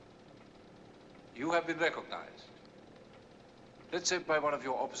You have been recognized. Let's say by one of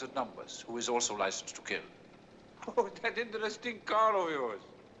your opposite numbers, who is also licensed to kill. Oh, that interesting car of yours.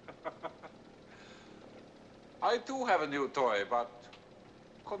 I too have a new toy, but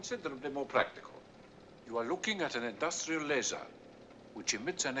considerably more practical. You are looking at an industrial laser, which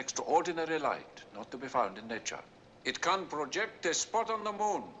emits an extraordinary light not to be found in nature. It can project a spot on the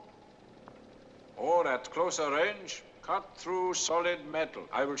moon, or at closer range, cut through solid metal.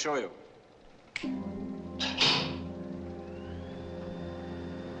 I will show you.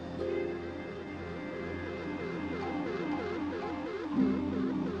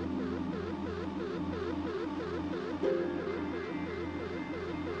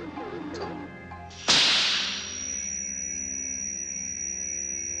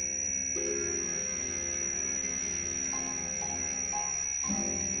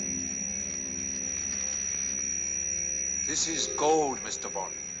 This is gold, Mr.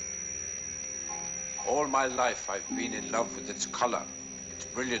 Bond. All my life I've been in love with its color, its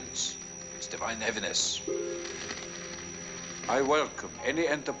brilliance, its divine heaviness. I welcome any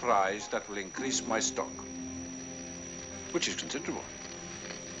enterprise that will increase my stock, which is considerable.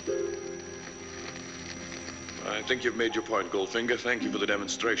 I think you've made your point, Goldfinger. Thank you for the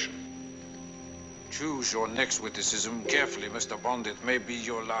demonstration. Choose your next witticism carefully, Mr. Bond. It may be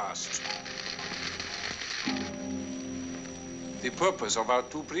your last. The purpose of our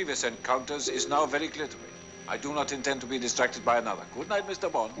two previous encounters is now very clear to me. I do not intend to be distracted by another. Good night,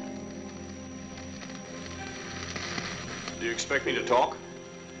 Mr. Bond. Do you expect me to talk?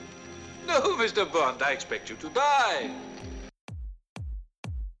 No, Mr. Bond, I expect you to die.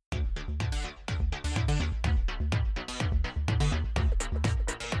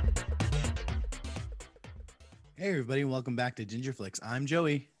 Hey everybody, welcome back to Ginger Flicks. I'm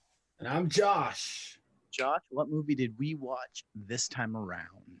Joey. And I'm Josh. Josh, what movie did we watch this time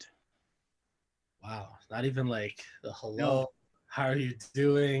around? Wow, not even like the hello. No. How are you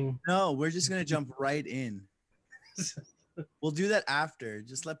doing? No, we're just gonna jump right in. We'll do that after.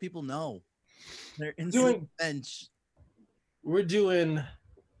 Just let people know. They're in the bench. We're doing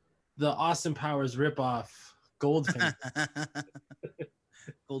the Austin Powers ripoff, Goldfinger.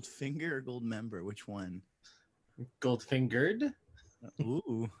 Goldfinger or Gold Member? Which one? Goldfingered.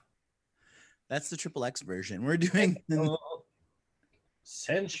 Ooh. That's the Triple X version. We're doing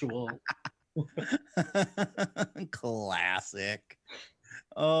sensual. Classic.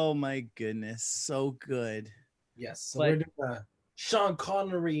 Oh my goodness. So good. Yes. So we're doing a Sean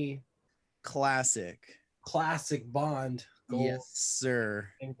Connery classic Bond. Yes, sir.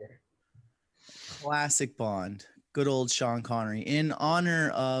 Finger. Classic Bond. Good old Sean Connery. In honor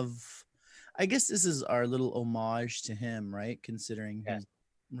of, I guess this is our little homage to him, right? Considering he's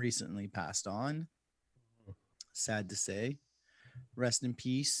recently passed on. Sad to say. Rest in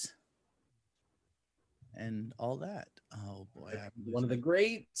peace. And all that. Oh boy. One of the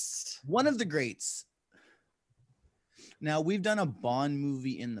greats. One of the greats. Now, we've done a Bond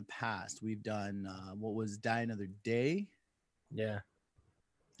movie in the past. We've done what was Die Another Day. Yeah.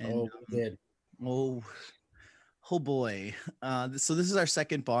 And, we did. Oh boy. So this is our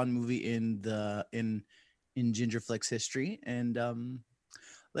second Bond movie in Ginger Flicks history. And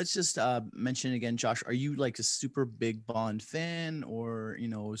let's just mention again, Josh, are you like a super big Bond fan or,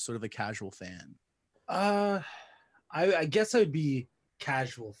 sort of a casual fan? I guess I'd be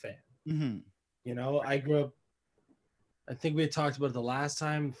casual fan. Mm-hmm. I grew up, I think we had talked about it the last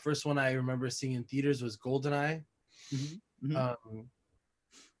time. First one I remember seeing in theaters was GoldenEye. Mm-hmm. Mm-hmm.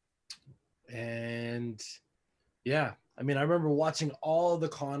 And yeah, I mean, I remember watching all the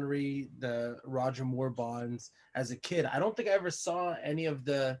Connery, the Roger Moore Bonds as a kid. I don't think I ever saw any of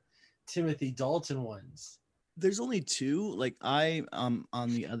the Timothy Dalton ones. There's only two. Like I, on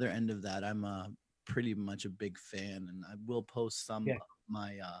the other end of that, I'm pretty much a big fan, and I will post some of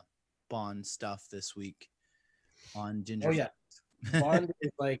my Bond stuff this week on Ginger. Oh yeah, Bond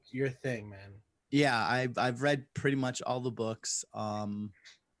is like your thing, man. Yeah, I've read pretty much all the books. I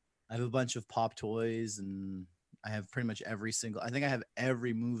have a bunch of pop toys, and I have pretty much I think I have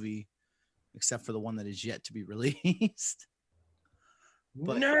every movie except for the one that is yet to be released.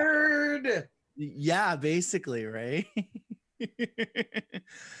 But, nerd! Yeah, basically, right?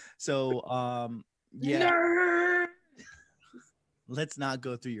 So, yeah. Nerd! Let's not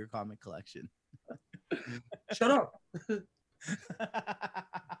go through your comic collection. Shut up.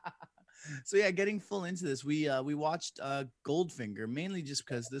 So yeah, getting full into this, we watched Goldfinger mainly just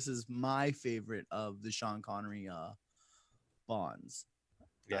because this is my favorite of the Sean Connery Bonds.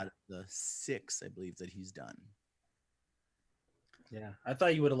 Out of the 6, I believe, that he's done. Yeah, I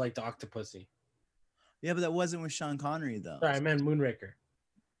thought you would have liked Octopussy. Yeah, but that wasn't with Sean Connery though. Sorry, I meant Moonraker.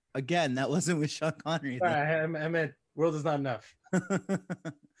 Again, that wasn't with Sean Connery. Sorry, I meant World Is Not Enough.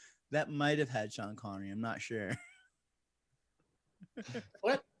 That might have had Sean Connery. I'm not sure.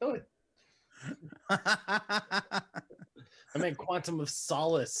 What? No, I meant Quantum of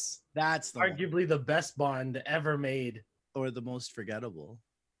Solace. That's the one. Arguably the best Bond ever made. Or the most forgettable,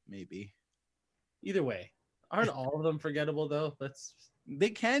 maybe. Either way, aren't all of them forgettable though? They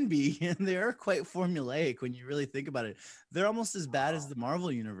can be, and they are quite formulaic when you really think about it. They're almost as bad as the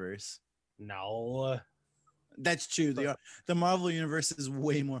Marvel universe. No. That's true. They are. The Marvel universe is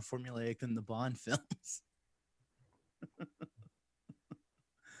way more formulaic than the Bond films.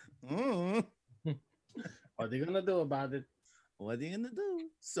 What are they gonna do about it? What are you gonna do?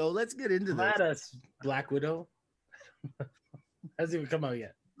 So let's get into Come this. at us, Black Widow. Hasn't even come out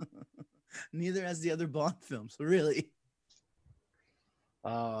yet. Neither has the other Bond films, really.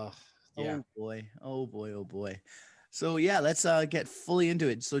 Yeah. Oh boy. Oh boy. Oh boy. So yeah, let's get fully into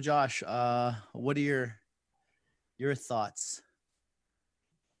it. So Josh, what are your thoughts?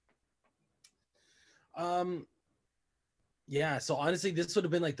 Yeah, so honestly, this would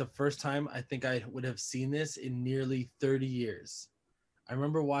have been like the first time I think I would have seen this in nearly 30 years. I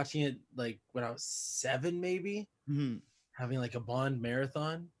remember watching it like when I was 7, maybe, having like a Bond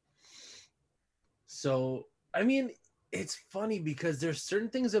marathon. So, I mean, it's funny because there's certain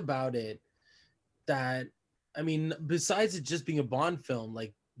things about it that, I mean, besides it just being a Bond film,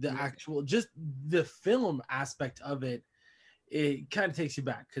 like the actual, just the film aspect of it, it kind of takes you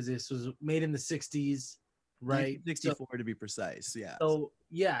back because this was made in the 60s, right? 64 to be precise. Yeah. So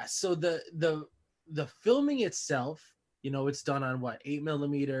yeah, so the filming itself, you know, it's done on what,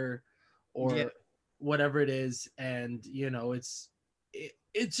 8mm or whatever it is, and you know, it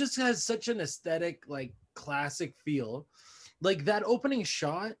just has such an aesthetic, like classic feel, like that opening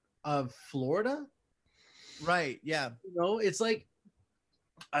shot of Florida. Right. Yeah. You know, it's like,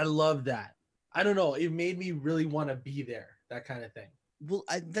 I love that. I don't know, it made me really want to be there, that kind of thing. Well,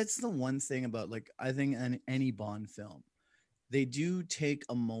 that's the one thing about, like, I think in any Bond film, they do take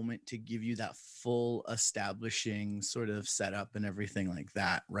a moment to give you that full establishing sort of setup and everything like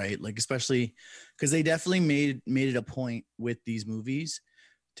that, right? Like, especially because they definitely made it a point with these movies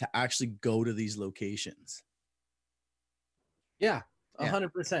to actually go to these locations. Yeah,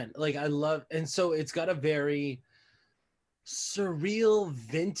 100%. Like, I love, and so it's got a very surreal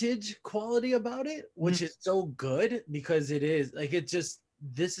vintage quality about it, which is so good because it is like, it just,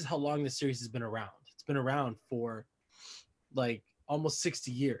 this is how long the series has been around. It's been around for like almost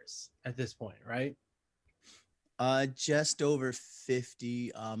 60 years at this point, right? Just over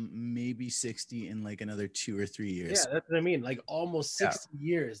 50, maybe 60 in like another 2 or 3 years. Yeah, that's what I mean. Like almost 60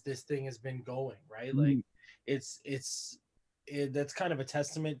 years this thing has been going, right? Like that's kind of a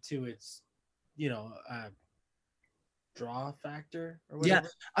testament to its, you know, draw factor or whatever. Yeah,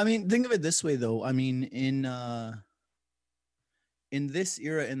 I mean, think of it this way though. I mean, in this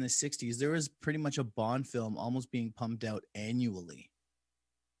era in the 60s, there was pretty much a Bond film almost being pumped out annually.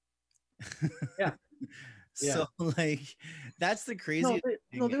 Yeah. So like, that's the crazy.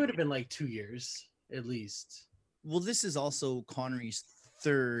 No, they would have been like 2 years at least. Well, this is also Connery's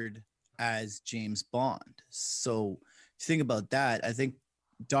third as James Bond. So think about that. I think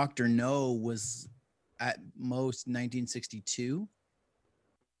Dr. No was at most 1962,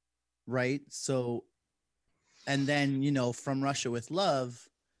 right? So, and then, you know, From Russia with Love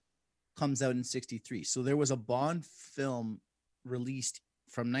comes out in 63. So there was a Bond film released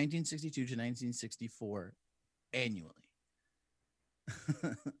from 1962 to 1964 annually.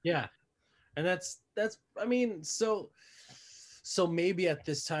 Yeah. And that's I mean, so maybe at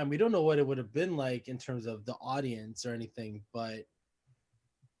this time, we don't know what it would have been like in terms of the audience or anything, but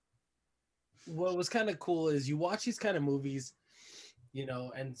what was kind of cool is you watch these kind of movies, you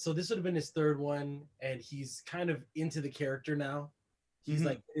know, and so this would have been his third one, and he's kind of into the character now. He's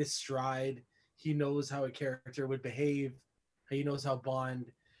like his stride. He knows how a character would behave. He knows how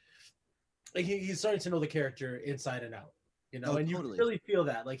Bond, like he's starting to know the character inside and out, you know, and totally. You really feel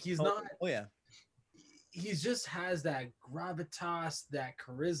that. Like he's not. Oh yeah. He just has that gravitas, that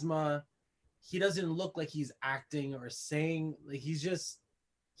charisma. He doesn't look like he's acting or saying, like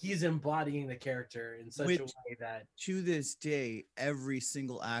he's embodying the character in such a way that to this day, every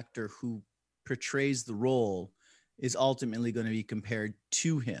single actor who portrays the role is ultimately going to be compared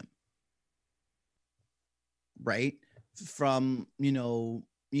to him. Right? From, you know,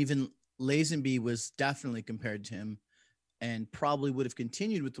 even Lazenby was definitely compared to him and probably would have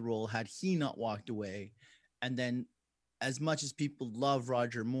continued with the role had he not walked away. And then as much as people love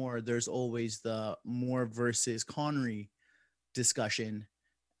Roger Moore, there's always the Moore versus Connery discussion.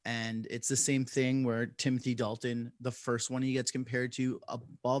 And it's the same thing where Timothy Dalton, the first one he gets compared to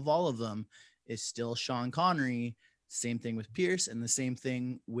above all of them, is still Sean Connery. Same thing with Pierce, and the same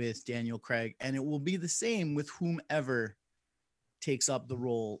thing with Daniel Craig. And it will be the same with whomever takes up the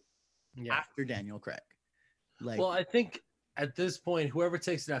role Yeah. after Daniel Craig. Like, Well, I think at this point, whoever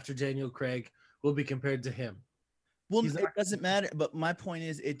takes it after Daniel Craig will be compared to him. well, he's it not- doesn't matter. But my point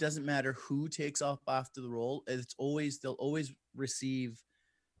is, it doesn't matter who takes up after the role. It's always they'll always receive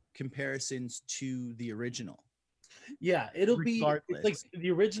comparisons to the original. Yeah, it'll be it's Regardless. like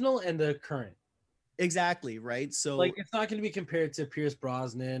the original and the current. Exactly, right? So Like it's not going to be compared to Pierce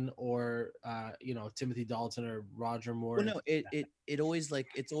Brosnan or Timothy Dalton or Roger Moore. well, no, it always like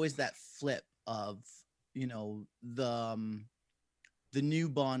it's always that flip of the new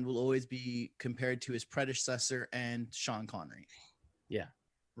Bond will always be compared to his predecessor and Sean Connery. Yeah.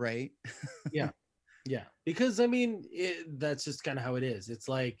 Right? Yeah, because I mean that's just kind of how it is. It's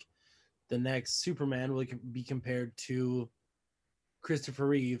like the next Superman will be compared to Christopher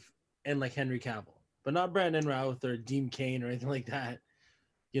Reeve and like Henry Cavill, but not Brandon Routh or Dean Cain or anything like that.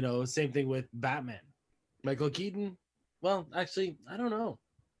 Same thing with Batman. Michael Keaton. Well, actually, I don't know.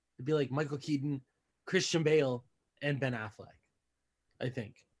 It'd be like Michael Keaton, Christian Bale, and Ben Affleck, I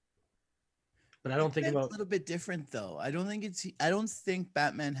think. But I don't think Batman's about a little bit different though. I don't think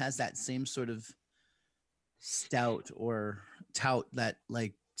Batman has that same sort of stout or tout that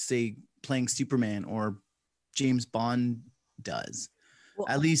like say playing Superman or James Bond does. well,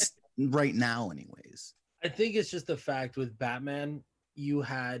 At least right now anyways. I think it's just the fact with Batman, you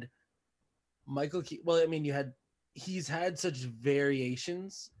had Michael Keaton. Well, I mean, he's had such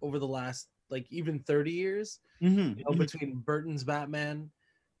variations over the last like even 30 years, between Burton's Batman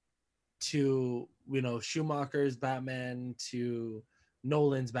to Schumacher's Batman to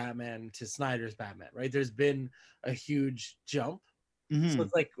Nolan's Batman to Snyder's Batman, right? There's been a huge jump. Mhm. So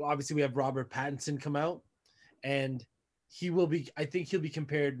it's like obviously we have Robert Pattinson come out, and I think he'll be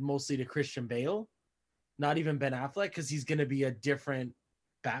compared mostly to Christian Bale, not even Ben Affleck, because he's gonna be a different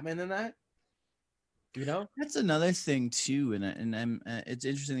Batman than that. That's another thing too, and I'm it's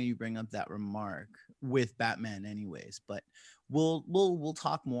interesting that you bring up that remark with Batman, anyways. But we'll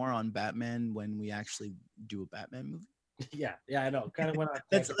talk more on Batman when we actually do a Batman movie. Yeah, I know. Kind of went off.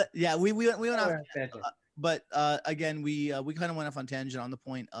 That's tangent. yeah, we went Went off, off tangent. but again, we kind of went off on tangent on the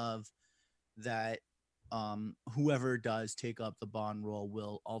point of that whoever does take up the Bond role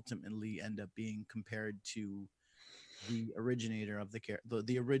will ultimately end up being compared to the originator of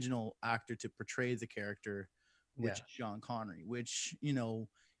the original actor to portray the character, which is Sean Connery, which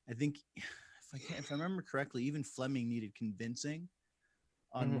I think if I remember correctly, even Fleming needed convincing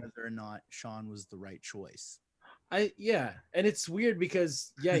on whether or not Sean was the right choice. And it's weird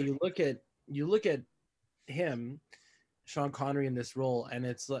because you look at him, Sean Connery, in this role, and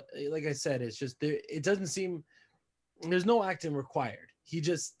it's like I said, it's just it doesn't seem there's no acting required. He's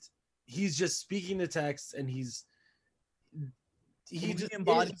just speaking the text, and he just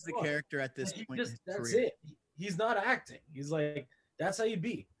embodies the character at this point. That's it. He's not acting. He's like, that's how you'd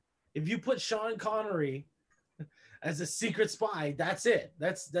be. If you put Sean Connery as a secret spy, that's it.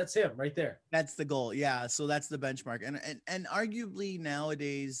 That's him right there. That's the goal. Yeah. So that's the benchmark. And arguably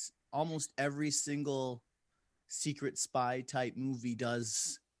nowadays, almost every single secret spy type movie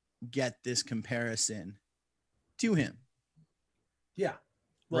does get this comparison to him. Yeah.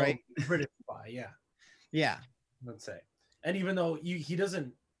 Well, right. British spy. Yeah. Yeah. Let's say. And even though he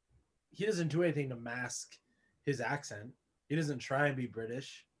doesn't do anything to mask his accent. He doesn't try and be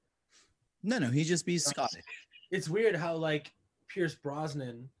British. No, he just be Scottish. It's weird how like Pierce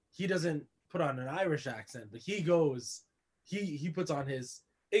Brosnan, he doesn't put on an Irish accent, but he puts on his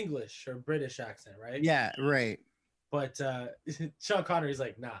English or British accent, right? Yeah, right. But Sean Connery's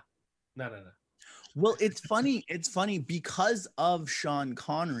like, nah. Well, it's funny because of Sean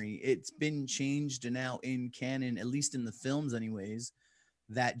Connery, it's been changed now in canon, at least in the films anyways,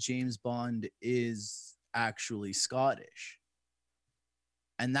 that James Bond is actually Scottish.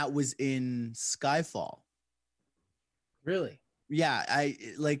 And that was in Skyfall. Really? Yeah, I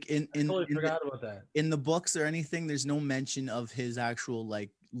like I totally forgot about that. In the books or anything, there's no mention of his actual like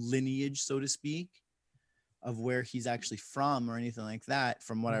lineage, so to speak, of where he's actually from or anything like that,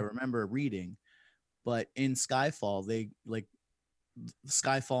 from what I remember reading. But in Skyfall, they like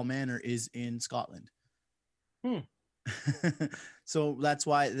Skyfall Manor is in Scotland. So that's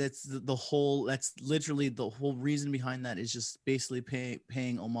why that's literally the whole reason behind that is just basically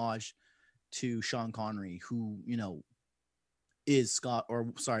paying homage to Sean Connery, who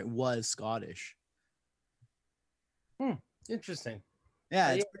was Scottish. Interesting. Yeah,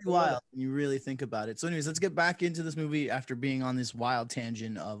 Yeah, it's pretty I love it. wild when you really think about it. So, anyways, let's get back into this movie after being on this wild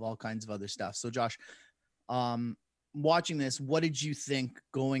tangent of all kinds of other stuff. So, Josh, um, watching this, what did you think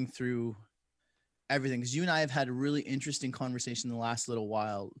going through everything? Because you and I have had a really interesting conversation the last little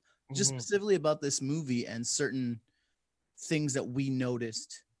while, just Mhm. specifically about this movie and certain things that we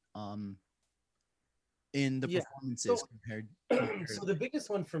noticed in the Yeah. performances So, compared. so the biggest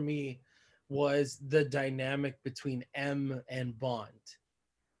one for me was the dynamic between M and Bond.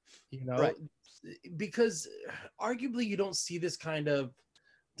 You Right. know, because arguably you don't see this kind of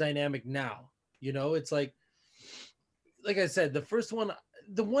dynamic now. You know, it's like I said, the first one,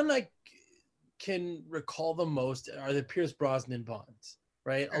 the one I can recall the most are the Pierce Brosnan Bonds,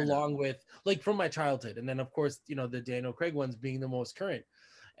 right? Fair enough. Along with like from my childhood, and then of course the Daniel Craig ones being the most current,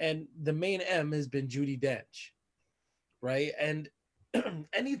 and the main M has been Judi Dench, right? And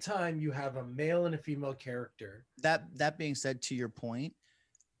anytime you have a male and a female character, That being said, to your point,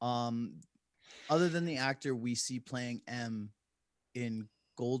 um, other than the actor we see playing M in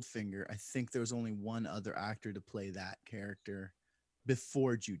Goldfinger, I think there was only one other actor to play that character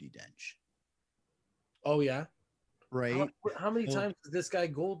before Judi Dench, oh yeah, how, right? how many So times was this guy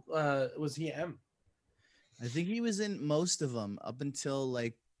Gold? Was he M? I think he was in most of them up until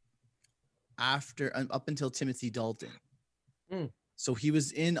Timothy Dalton. Hmm. So he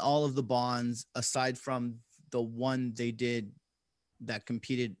was in all of the Bonds aside from the one they did that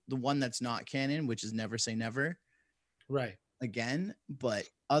competed, the one that's not canon, which is Never Say Never Right. again. But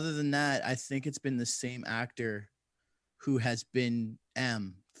other than that, I think it's been the same actor who has been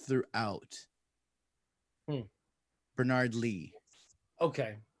M throughout. Hmm. Bernard Lee,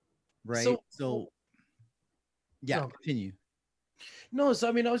 Okay. right? So So yeah, no, continue. no. So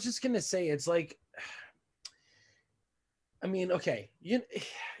I mean, I was just gonna say it's like, I mean, okay,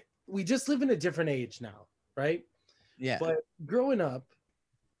 we just live in a different age now, right? Yeah. But growing up,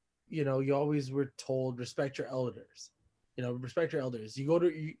 you always were told respect your elders. Respect your elders. You go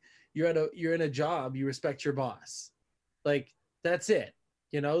to you're in a job, you respect your boss. Like that's it.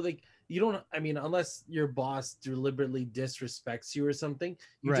 Like you don't. I mean, unless your boss deliberately disrespects you or something,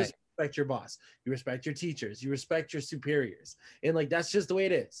 you Right. just respect your boss. You respect your teachers. You respect your superiors, and like that's just the way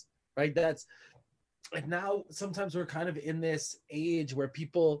it is, right? That's and now sometimes we're kind of in this age where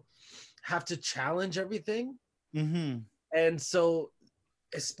people have to challenge everything, Mm-hmm. and so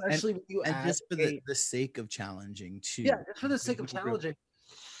And especially when you and add just for a the sake of challenging yeah, too. just for the sake of challenging,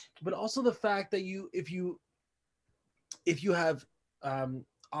 but also the fact that if you have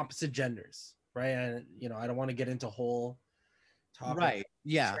opposite genders, right? And I don't want to get into whole topic Right.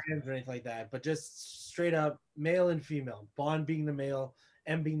 Yeah. trans or anything like that, but just straight up male and female, Bond being the male,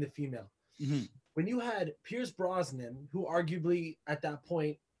 M being the female. Mm-hmm. When you had Pierce Brosnan, who arguably at that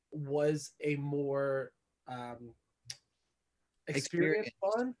point was a more experienced Experience.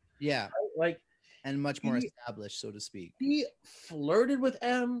 Bond, Yeah. like And much more he established, so to speak. he flirted with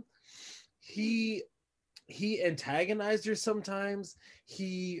M. He he antagonized her sometimes.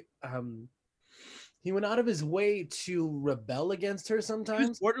 He went out of his way to rebel against her He was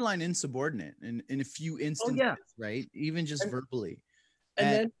sometimes. borderline insubordinate in a few Oh instances, yeah. right? Even just And verbally. and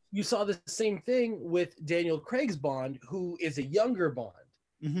And then you saw the same thing with Daniel Craig's Bond, who is a younger Bond.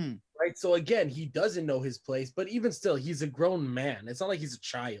 mm-hmm. Right. So again, he doesn't know his place, but even still, he's a grown man. It's not like he's a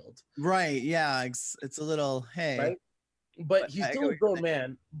child. Right. Yeah. It's a little, hey, Right. But but he's I get still a what you're grown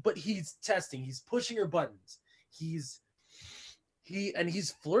man, but he's testing, he's pushing her buttons. He's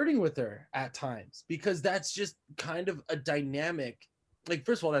flirting with her at times because that's just kind of a dynamic. Like,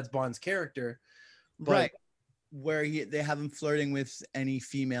 first of all, that's Bond's character, saying. but Right. Where they have him flirting with any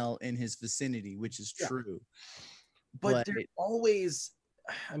female in his vicinity, which is yeah, true. but But they're always,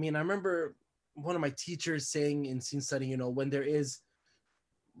 I mean, I remember one of my teachers saying in scene study, when there is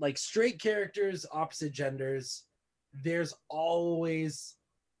like straight characters, opposite genders, there's always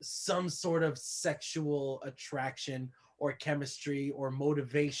some sort of sexual attraction or chemistry or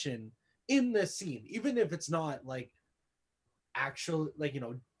motivation in the scene, even if it's not like actual, like,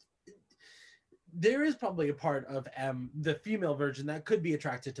 there is probably a part of the female version that could be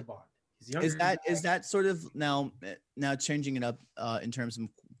attracted to Bond. He's younger. is that sort of now changing it up in terms of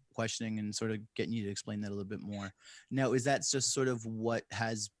questioning and sort of getting you to explain that a little bit more. Now, is that just sort of what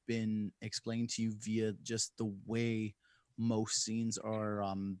has been explained to you via just the way most scenes are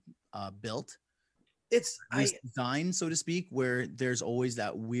built? It's At I least designed, so to speak, where there's always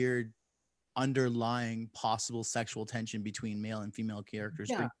that weird underlying possible sexual tension between male and female characters,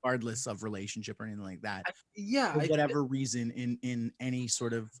 yeah regardless of relationship or anything like that, yeah for whatever reason in any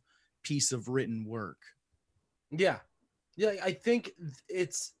sort of piece of written work. yeah I think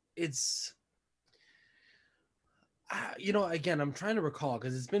it's Again, I'm trying to recall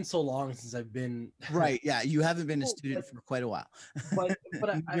because it's been so long since I've been Right. Yeah. You haven't been a Well, student for quite a while. but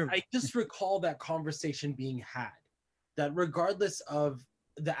You're- I just recall that conversation being had, that regardless of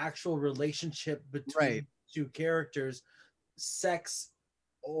the actual relationship Right. between two characters, sex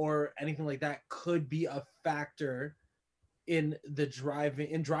or anything like that could be a factor in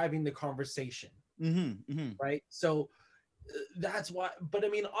driving the conversation, right? So that's why. But I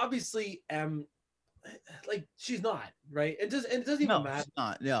mean, obviously, like she's not right. It doesn't even No, matter. she's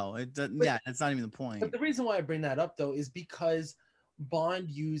not. No, it doesn't. But Yeah, that's not even the point. the reason why I bring that up though is because Bond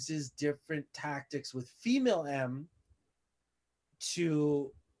uses different tactics with female M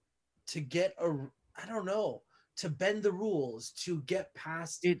to get a, I don't know, to bend the rules, to get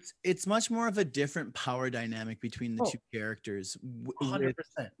past. It's much more of a different power dynamic between the Oh, two characters 100%.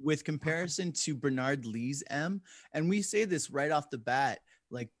 with comparison to Bernard Lee's M. And we say this right off the bat,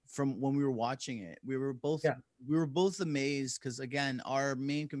 like from when we were watching it, we were both amazed because again, our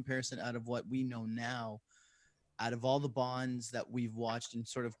main comparison out of what we know now, out of all the Bonds that we've watched and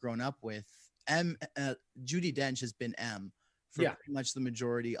sort of grown up with, Judi Dench has been M for pretty much the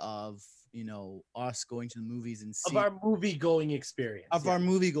majority of us going to the movies and Of our movie going experience. Our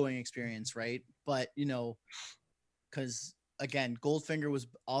movie going experience, right? But because again, Goldfinger was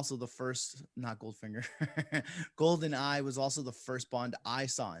also the first, not Goldfinger, GoldenEye was also the first Bond I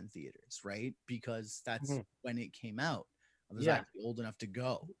saw in theaters, right? Because that's when it came out. I was actually old enough to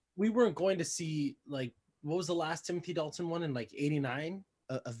go. We weren't going to see, like, what was the last Timothy Dalton one in like 89?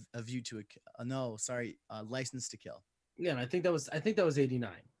 A View to a no, sorry, License to Kill. Yeah, and I think that was 89,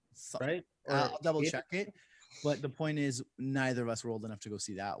 right? I'll double check it. But the point is, neither of us were old enough to go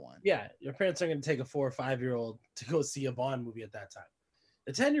see that one. Yeah, your parents aren't going to take a 4 or 5-year-old to go see a Bond movie at that time.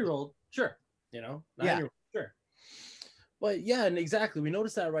 The 10-year-old, sure, 9-year-old, sure. But yeah, and exactly, we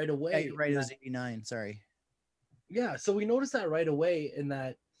noticed that right away. Yeah, you're right, it was 89. Sorry. Yeah, so we noticed that right away in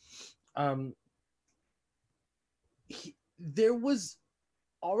that, there was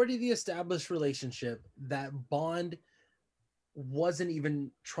already the established relationship that Bond wasn't even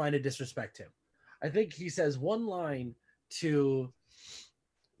trying to disrespect him. I think he says one line to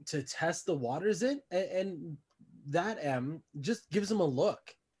test the waters in, and that M just gives him a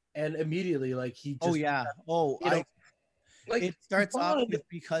look, and immediately like he just it starts off with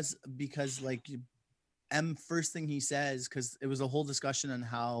because like M, first thing he says, because it was a whole discussion on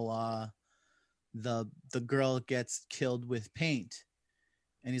how the girl gets killed with paint.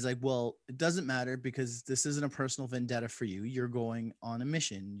 And he's like, well, it doesn't matter because this isn't a personal vendetta for you. You're going on a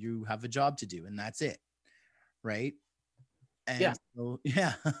mission. You have a job to do, and that's it. Right. And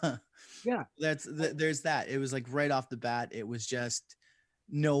there's that. It was like right off the bat, it was just,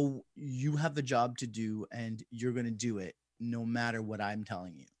 no, you have a job to do and you're going to do it no matter what I'm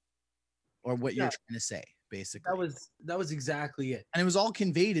telling you or what you're trying to say, basically. That was exactly it. And it was all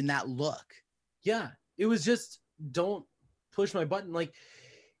conveyed in that look. Yeah. It was just, don't push my button. Like,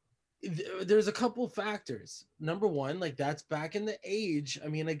 there's a couple factors. Number one, like, that's back in the age. I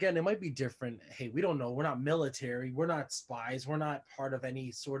mean, again, it might be different. Hey, we don't know. We're not military. We're not spies. We're not part of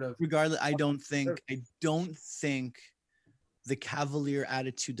any sort of. Regardless, I don't think the cavalier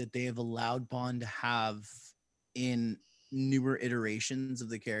attitude that they have allowed Bond to have in newer iterations of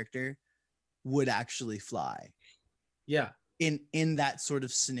the character would actually fly. Yeah. In that sort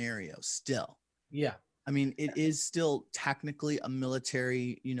of scenario still. Yeah. I mean, it is still technically a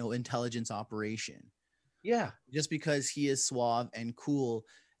military, intelligence operation. Yeah. Just because he is suave and cool.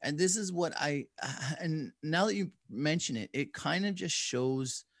 And this is what and now that you mention it, it kind of just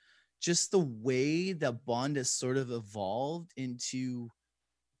shows just the way that Bond has sort of evolved into,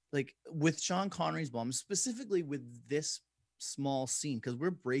 like, with Sean Connery's Bond, specifically with this small scene, because we're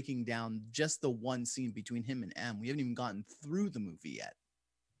breaking down just the one scene between him and M. We haven't even gotten through the movie yet.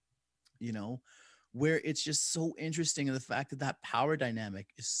 Where it's just so interesting, and the fact that power dynamic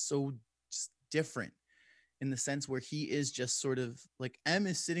is so just different in the sense where he is just sort of like, M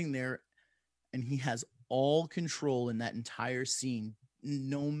is sitting there and he has all control in that entire scene,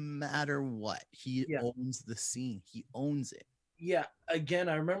 no matter what. He owns the scene. He owns it. Yeah. Again,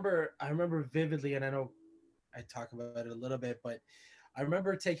 I remember vividly, and I know I talk about it a little bit, but I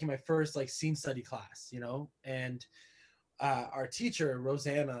remember taking my first like scene study class, and our teacher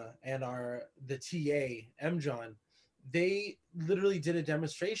Rosanna and the TA M. John, they literally did a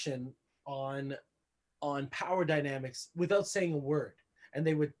demonstration on power dynamics without saying a word, and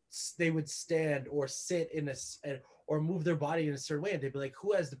they would stand or sit or move their body in a certain way, and they'd be like,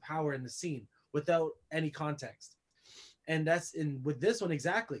 who has the power in the scene, without any context. And that's with this one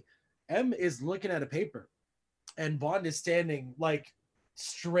exactly. M is looking at a paper, and Bond is standing like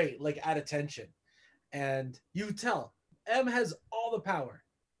straight, like at attention. and you tell M has all the power,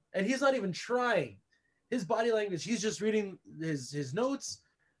 and he's not even trying. His body language, he's just reading his notes,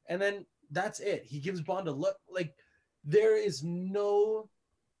 and then that's it. He gives Bond a look. Like there is no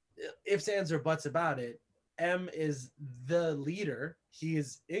ifs, ands, or buts about it. M is the leader. He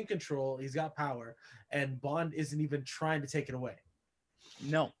is in control. He's got power, and Bond isn't even trying to take it away.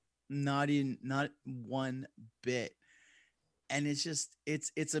 No, not one bit. And it's just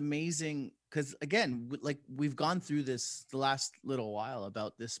it's amazing because again, like we've gone through this the last little while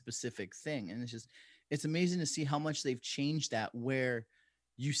about this specific thing, and it's amazing to see how much they've changed that. Where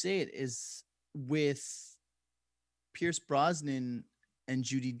you say it is with Pierce Brosnan and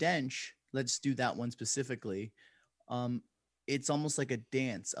Judi Dench. Let's do that one specifically. It's almost like a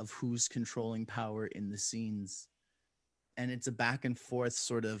dance of who's controlling power in the scenes, and it's a back and forth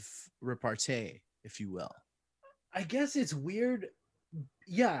sort of repartee, if you will. I guess it's weird.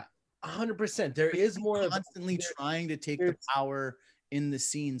 Yeah, 100%. There is more constantly trying to take the power in the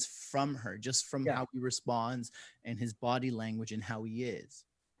scenes from her, just from how he responds and his body language and how he is.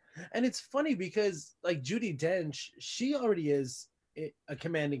 And it's funny because like Judi Dench, she already is a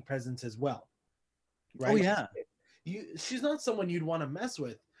commanding presence as well. Right? Oh yeah. She's not someone you'd want to mess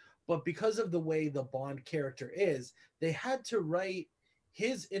with, but because of the way the Bond character is, they had to write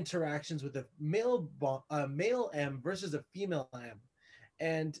his interactions with a male M versus a female M.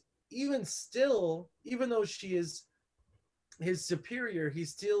 And even still, even though she is his superior, he's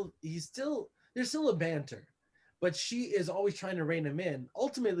still there's still a banter. But she is always trying to rein him in.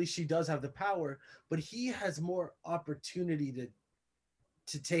 Ultimately, she does have the power, but he has more opportunity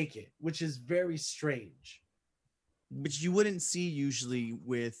to take it, which is very strange. Which you wouldn't see usually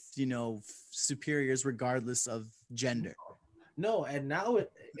with, superiors regardless of gender. No, and now,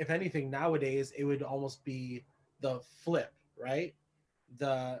 if anything, nowadays, it would almost be the flip, right?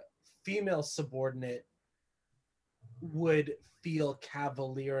 The female subordinate would feel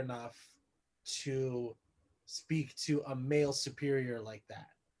cavalier enough to speak to a male superior like that.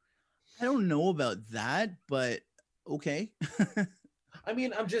 I don't know about that, but okay. I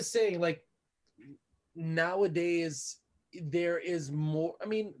mean, I'm just saying, like, nowadays, there is more. I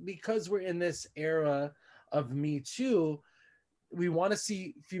mean, because we're in this era of Me Too, we want to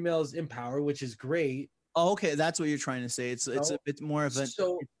see females in power, which is great. Oh, okay, that's what you're trying to say. It's a bit more of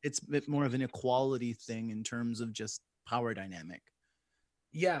it's a bit more of an equality thing in terms of just power dynamic.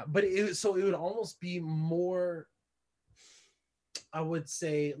 Yeah, but it would almost be more, I would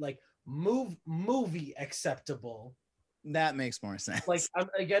say, like movie acceptable. That makes more sense. Like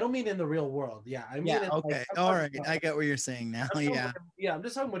I don't mean in the real world. Yeah, I mean. Yeah. Okay. All right. I get what you're saying now. Yeah. I'm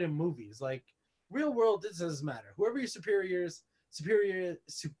just talking about in movies. Like real world, this doesn't matter. Whoever your superior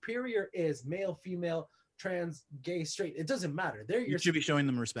is, male, female, trans, gay, straight. It doesn't matter. You should be showing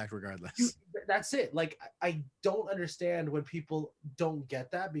them respect regardless. That's it. Like I don't understand when people don't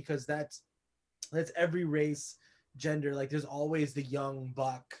get that, because that's every race, gender. Like there's always the young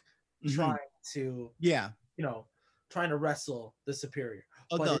buck trying to trying to wrestle the superior.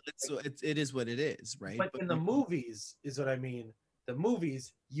 Oh, but no, it is what it is, right? But in the movies is what I mean. The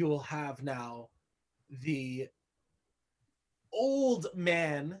movies, you will have now the old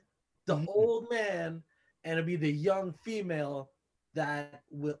man, and it'll be the young female that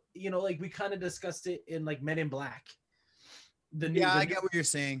will, like we kind of discussed it in like Men in Black. I get what you're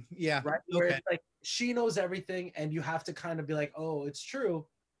saying. Yeah. Right. Where it's like she knows everything and you have to kind of be like, oh, it's true.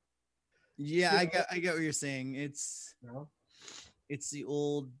 Yeah, I get what you're saying. It's the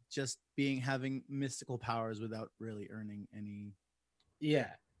old just having mystical powers without really earning any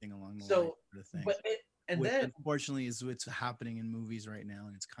thing along the line sort of thing. But then unfortunately is what's happening in movies right now,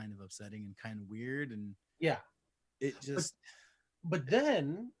 and it's kind of upsetting and kind of weird, and it just but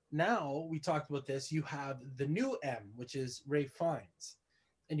then now we talked about this, you have the new M, which is Ralph Fiennes,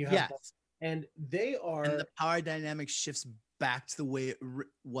 and you have and they are, and the power dynamic shifts back to the way it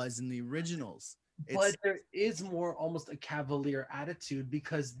was in the originals. But there is more almost a cavalier attitude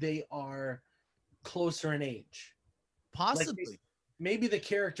because they are closer in age. Possibly. Like maybe the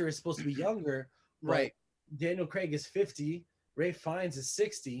character is supposed to be younger, right? Daniel Craig is 50, Ralph Fiennes is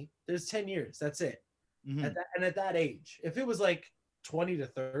 60. There's 10 years. That's it. Mm-hmm. At that age, if it was like 20 to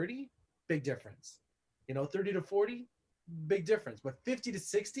 30, big difference. 30 to 40, big difference. But 50 to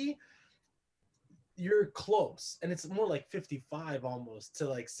 60, you're close, and it's more like 55 almost to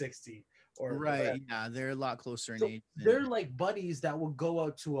like 60 or right. Whatever. Yeah, they're a lot closer in age. They're like buddies that will go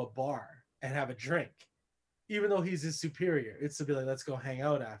out to a bar and have a drink, even though he's his superior. It's to be like, let's go hang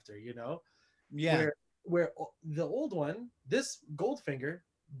out after, Yeah. Where the old one, this Goldfinger,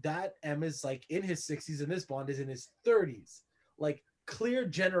 that M is like in his 60s and this Bond is in his 30s, like clear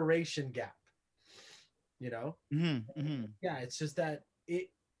generation gap. you know? Mm-hmm. Yeah, it's just that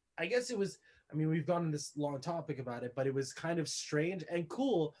I guess it was, I mean, we've gone on this long topic about it, but it was kind of strange and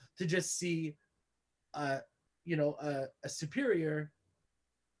cool to just see uh a superior,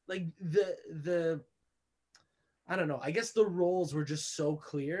 like the I don't know, I guess the roles were just so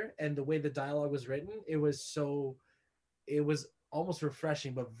clear, and the way the dialogue was written, it was almost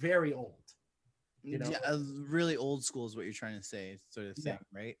refreshing but very old, you know? Yeah, really old school is what you're trying to say, sort of thing,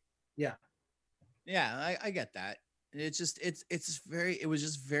 Yeah. right? Yeah. Yeah, I get that. It's just it was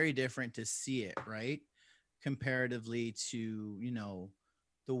just very different to see it, right? Comparatively to,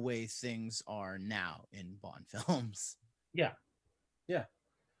 the way things are now in Bond films. Yeah. Yeah.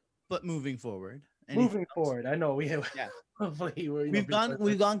 But moving forward, anything Moving else? forward, I know we have Yeah. hopefully we're,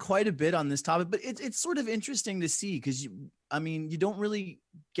 We've gone quite a bit on this topic, but it's sort of interesting to see because you don't really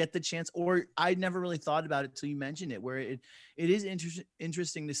get the chance, or I never really thought about it till you mentioned it, where it is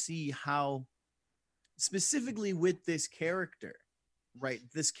interesting to see how, specifically with this character, right?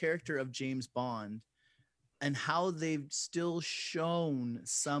 This character of James Bond, and how they've still shown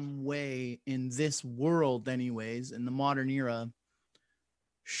some way in this world, anyways, in the modern era,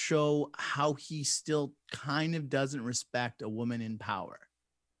 show how he still kind of doesn't respect a woman in power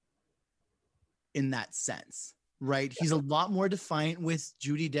in that sense, right? He's a lot more defiant with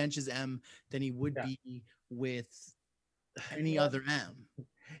Judi Dench's M than he would Yeah. be with any other M.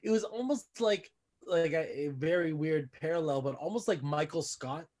 It was almost like a very weird parallel, but almost like Michael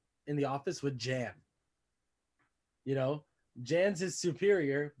Scott in The Office with Jan. You know, Jan's his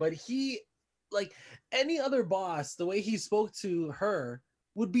superior, but he, like any other boss, the way he spoke to her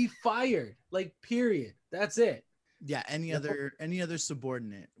would be fired. Like, period. That's it. Yeah, any other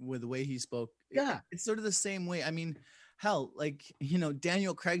subordinate with the way he spoke. Yeah. It's sort of the same way. I mean, hell, like,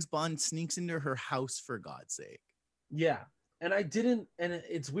 Daniel Craig's Bond sneaks into her house, for God's sake. Yeah. And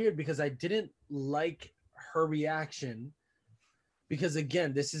it's weird because I didn't like her reaction because,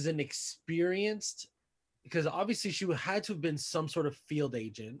 again, this is an experienced, because obviously she had to have been some sort of field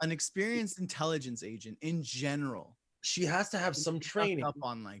agent, an experienced intelligence agent in general. She has to have some training up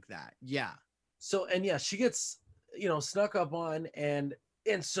on like that. Yeah. So, and yeah, she gets, snuck up on and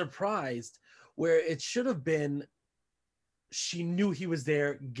surprised, where it should have been, she knew he was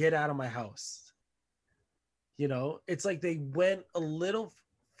there, get out of my house. It's like they went a little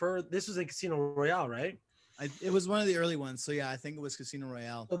further. This was a Casino Royale, right? It was one of the early ones. So yeah, I think it was Casino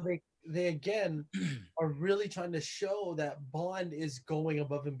Royale. So they again are really trying to show that Bond is going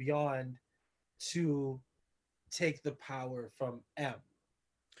above and beyond to take the power from M.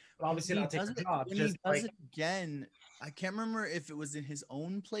 But obviously not take the job. When he does it again, I can't remember if it was in his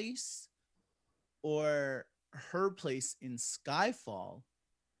own place or her place in Skyfall.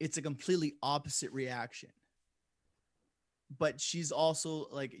 It's a completely opposite reaction. But she's also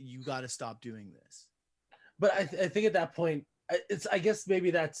like, you got to stop doing this. But I think at that point, I guess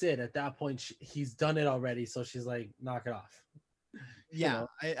maybe that's it. At that point, he's done it already. So she's like, knock it off. Yeah,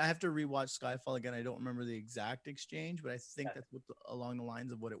 I have to rewatch Skyfall again. I don't remember the exact exchange, but I think that's along the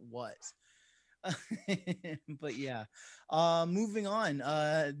lines of what it was. But yeah, moving on.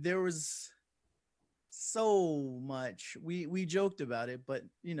 There was so much we joked about it, but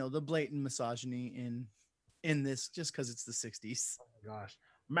the blatant misogyny in this, just because it's the 60s. Oh my gosh,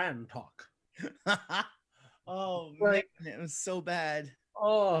 man talk. Oh man, it was so bad.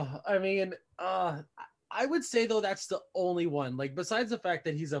 Oh, I mean, I would say though that's the only one. Like, besides the fact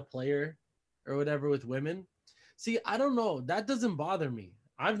that he's a player or whatever with women. See, I don't know. That doesn't bother me.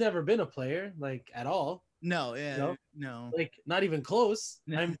 I've never been a player, like, at all. No, yeah, no. Like, not even close.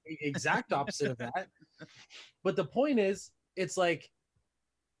 I'm the exact opposite of that. But the point is, it's like,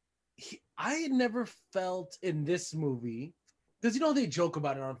 I had never felt in this movie, because they joke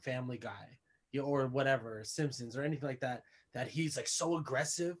about it on Family Guy, or whatever, Simpsons or anything like that, that he's like so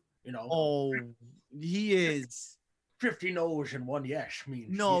aggressive, Oh, he is. 50 no's and 1 yes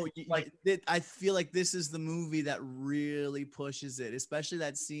means no. yes. Like, I feel like this is the movie that really pushes it, especially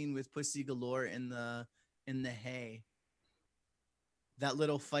that scene with Pussy Galore in the hay. That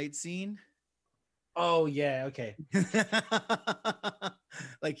little fight scene. Oh yeah, okay.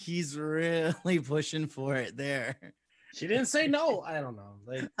 Like, he's really pushing for it there. She didn't say no. I don't know.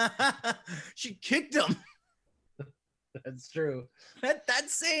 Like, she kicked him. That's true.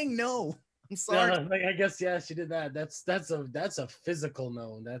 That's saying no. I'm sorry. Yeah, like, I guess she did that. That's a physical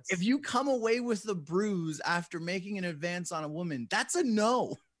no. That's if you come away with a bruise after making an advance on a woman, that's a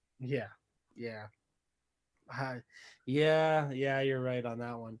no. Yeah. Yeah, you're right on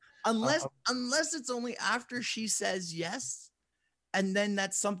that one. Unless it's only after she says yes, and then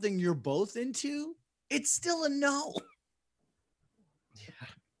that's something you're both into, it's still a no.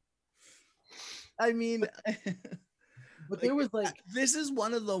 I mean, But there was like, this is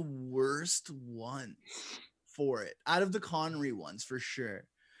one of the worst ones for it out of the Connery ones for sure.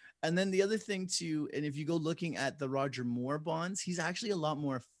 And then the other thing too, and if you go looking at the Roger Moore Bonds, he's actually a lot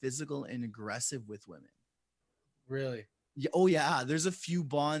more physical and aggressive with women. really, Yeah, oh yeah, there's a few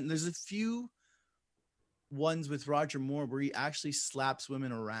ones with Roger Moore where he actually slaps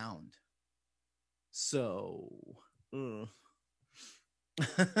women around. So, but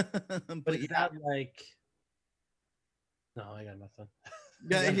but is yeah, that like? No, I got nothing.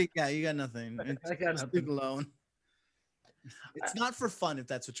 yeah, you got nothing. I got Just nothing. leave it alone. It's not for fun if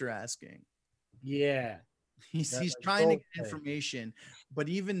that's what you're asking. Yeah, He's That, like, trying to role get play. information, but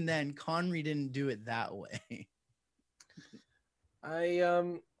even then, Connery didn't do it that way.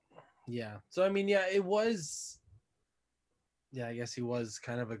 yeah. So I mean, yeah, it was. Yeah, I guess he was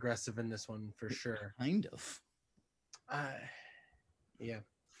kind of aggressive in this one for sure. Kind of. Yeah.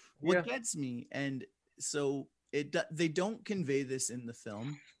 What Yeah. gets me, and so they don't convey this in the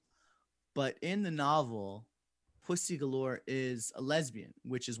film, but in the novel, Pussy Galore is a lesbian,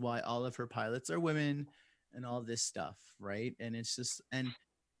 which is why all of her pilots are women and all this stuff, right? And it's just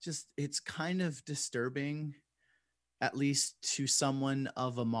it's kind of disturbing, at least to someone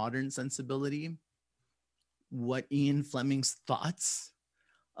of a modern sensibility, what Ian Fleming's thoughts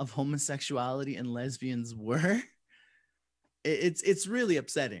of homosexuality and lesbians were. It's really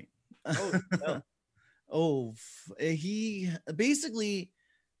upsetting. Oh, no. He basically,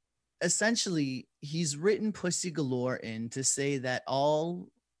 essentially, he's written Pussy Galore in to say that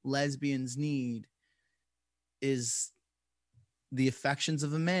all lesbians need is the affections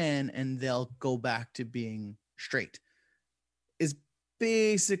of a man and they'll go back to being straight, is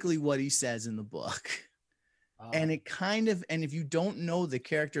basically what he says in the book. And it kind of, and if you don't know the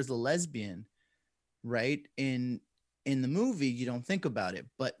character is a lesbian, right, in the movie, you don't think about it.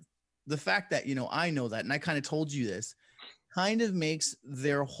 But the fact that, I know that, and I kind of told you this, kind of makes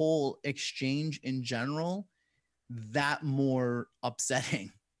their whole exchange in general that more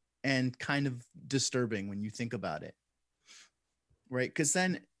upsetting and kind of disturbing when you think about it. Right? Because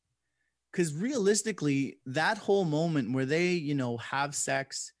realistically, that whole moment where they, have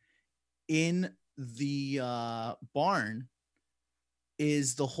sex in the barn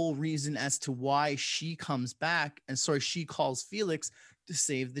is the whole reason as to why she comes back, and she calls Felix to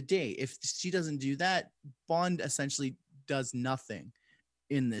save the day. If she doesn't do that, Bond essentially does nothing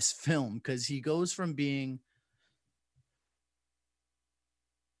in this film, because he goes from being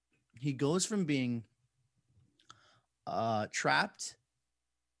trapped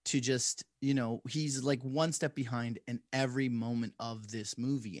to just, he's like one step behind in every moment of this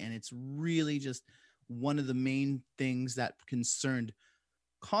movie. And it's really just one of the main things that concerned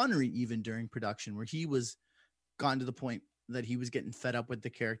Connery even during production, where he was gotten to the point that he was getting fed up with the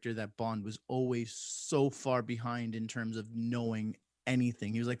character, that Bond was always so far behind in terms of knowing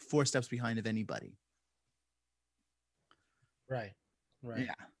anything. He was like 4 steps behind of anybody. Right.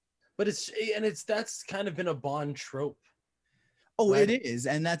 Yeah. But that's kind of been a Bond trope. Oh, right? it is.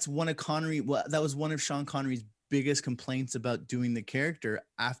 And that's one of that was one of Sean Connery's biggest complaints about doing the character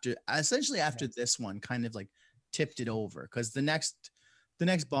after this one kind of like tipped it over, because the next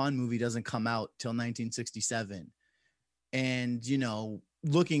Bond movie doesn't come out till 1967. And,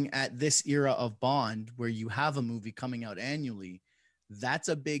 looking at this era of Bond, where you have a movie coming out annually, that's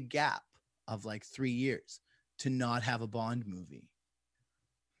a big gap of like 3 years to not have a Bond movie.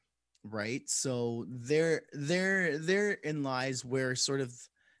 Right. So therein lies where sort of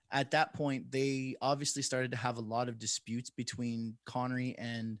at that point, they obviously started to have a lot of disputes between Connery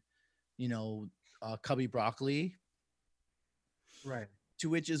and, Cubby Broccoli. Right. To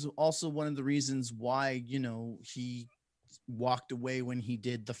which is also one of the reasons why, he walked away when he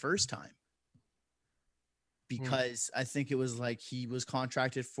did the first time. Because I think it was like he was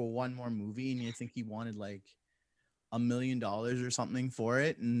contracted for one more movie, and I think he wanted like $1 million or something for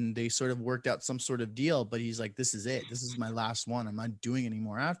it. And they sort of worked out some sort of deal, but he's like, this is it. This is my last one. I'm not doing any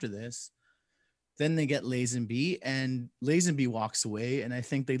more after this. Then they get Lazenby, and Lazenby walks away. And I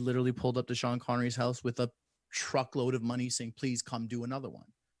think they literally pulled up to Sean Connery's house with a truckload of money saying, please come do another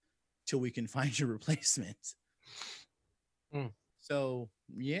one till we can find your replacement. So,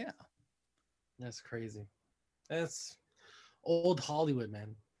 yeah. That's crazy. That's old Hollywood,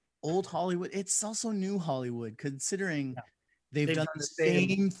 man. Old Hollywood. It's also new Hollywood, considering they've done the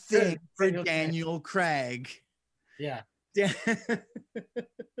same same thing for Daniel Craig. Yeah. Yeah.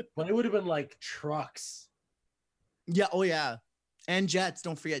 But it would have been like trucks. Yeah. Oh, yeah. And jets.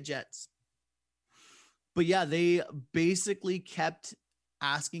 Don't forget jets. But yeah, they basically kept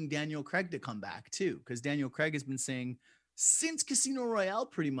asking Daniel Craig to come back too, because Daniel Craig has been saying since Casino Royale,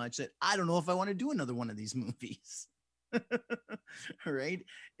 pretty much, that I don't know if I want to do another one of these movies. Right?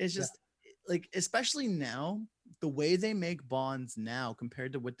 It's Yeah. just like, especially now, the way they make Bonds now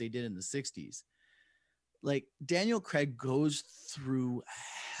compared to what they did in the 60s. Like Daniel Craig goes through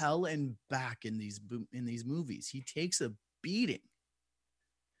hell and back in these movies. He takes a beating,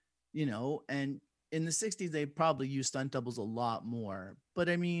 and in the 60s they probably use stunt doubles a lot more. But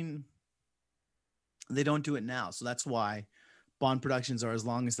I mean, they don't do it now. So that's why Bond productions are as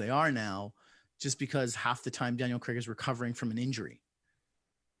long as they are now, just because half the time Daniel Craig is recovering from an injury.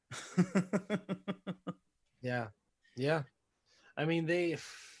 Yeah. Yeah. I mean,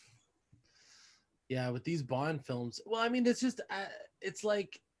 yeah, with these Bond films. Well, I mean, it's just, it's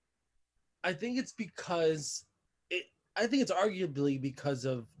like, I think it's because I think it's arguably because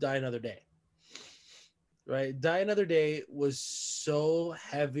of Die Another Day. Right? Die Another Day was so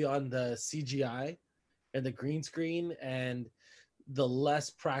heavy on the CGI and the green screen and the less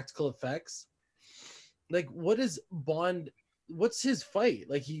practical effects. Like, what is Bond? What's his fight?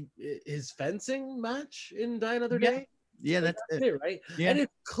 Like, his fencing match in Die Another Yeah. Day? Yeah, Like, that's it, right? Yeah. And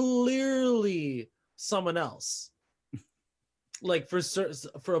it's clearly someone else. Like for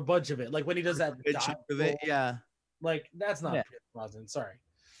a bunch of it, like when he does that good chunk of it. Yeah. like that's not Yeah. Pierce Brosnan. Sorry.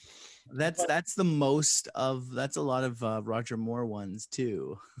 That's But- that's a lot of Roger Moore ones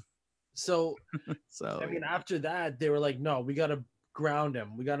too. So So I mean, after that, they were like, no, we got to ground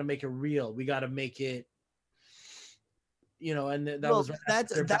him. We got to make it real. We got to make it, and that well, was right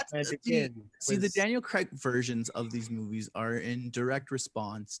that's after that's Batman see, Begins see the was- Daniel Craig versions of these movies are in direct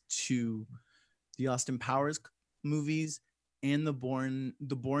response to the Austin Powers movies and the Bourne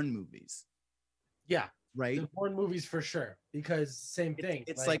movies, yeah, right? the Bourne movies for sure, because same thing.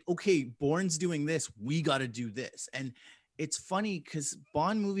 It's like, okay, Bourne's doing this, we got to do this. And it's funny because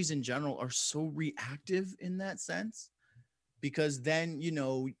Bond movies in general are so reactive in that sense, because then,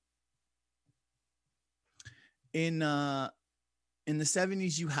 in the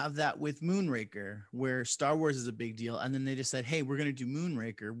 70s, you have that with Moonraker, where Star Wars is a big deal. And then they just said, hey, we're going to do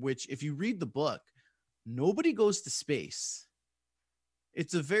Moonraker, which if you read the book, nobody goes to space.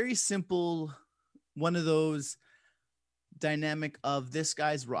 It's a very simple one of those dynamic of this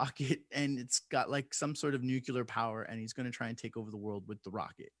guy's rocket, and it's got like some sort of nuclear power, and he's going to try and take over the world with the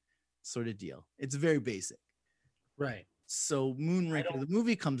rocket sort of deal. It's very basic. right. So Moonraker, the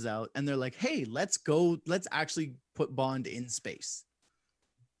movie comes out, and they're like, hey, let's actually put Bond in space.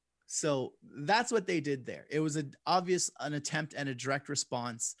 So that's what they did there. It was an attempt and a direct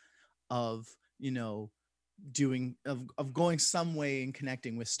response of, going some way and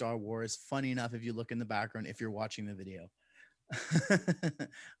connecting with Star Wars. Funny enough, if you look in the background, if you're watching the video,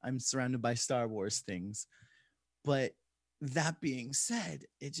 I'm surrounded by Star Wars things. But that being said,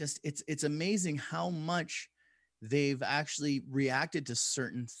 it's amazing how much they've actually reacted to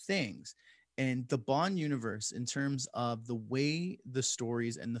certain things. And the Bond universe, in terms of the way the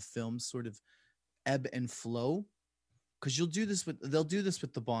stories and the films sort of ebb and flow, because they'll do this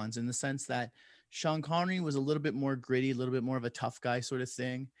with the Bonds, in the sense that Sean Connery was a little bit more gritty, a little bit more of a tough guy sort of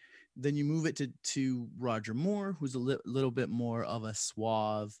thing. Then you move it to Roger Moore, who's a little bit more of a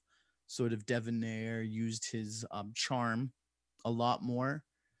suave, sort of debonair, used his charm a lot more.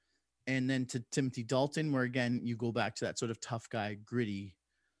 And then to Timothy Dalton, where again, you go back to that sort of tough guy, gritty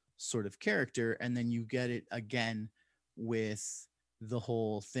sort of character. And then you get it again with the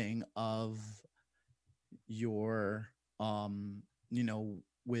whole thing of your,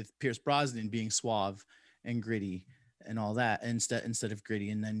 with Pierce Brosnan being suave and gritty and all that instead of gritty.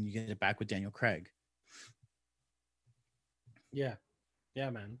 And then you get it back with Daniel Craig. Yeah,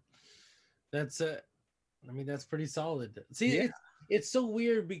 man. That's that's pretty solid. See, Yeah. it's so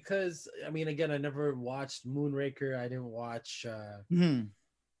weird because again, I never watched Moonraker. I didn't watch well,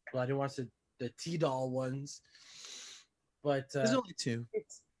 I didn't watch the T-Doll ones, but There's only two.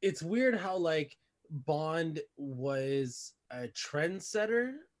 it's weird how like Bond was a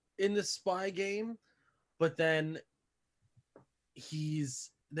trendsetter in the spy game, but then he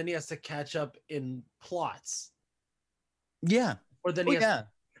has to catch up in plots, Yeah. or then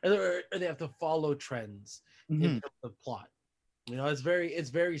or they have to follow trends Mhm. in terms of plot. It's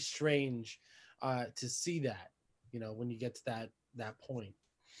very strange to see that, when you get to that point.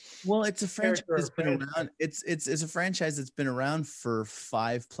 Well, it's a franchise Character that's been franchise. around. It's a franchise that's been around for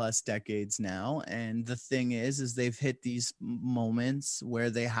 5+ decades now. And the thing is they've hit these moments where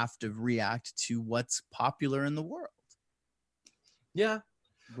they have to react to what's popular in the world. Yeah.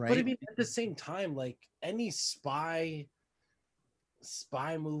 Right. But at the same time, like any spy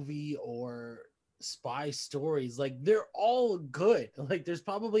movie or spy stories, like they're all good. Like there's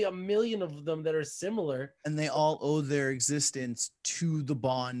probably a million of them that are similar. And they all owe their existence to the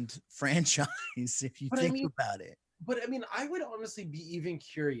Bond franchise, if you But I think mean, about it. I would honestly be even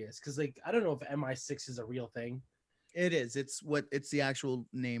curious because, like, I don't know if MI6 is a real thing. It is. It's the actual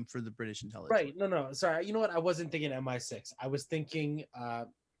name for the British intelligence. Right. No. Sorry. You know what? I wasn't thinking MI6. I was thinking,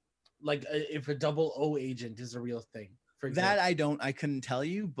 if a double O agent is a real thing. For example. That I couldn't tell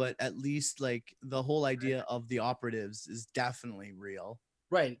you, but at least like the whole idea of the operatives is definitely real.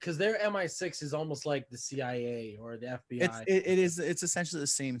 Right, because their MI6 is almost like the CIA or the FBI. It's essentially the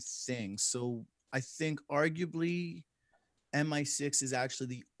same thing. So I think arguably MI6 is actually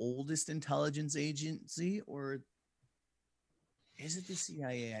the oldest intelligence agency, or is it the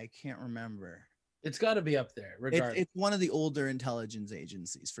CIA? I can't remember. It's got to be up there, regardless. It's one of the older intelligence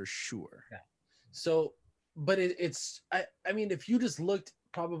agencies for sure. Yeah. So, but I mean, if you just looked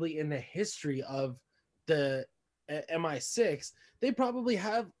probably in the history of the MI6, they probably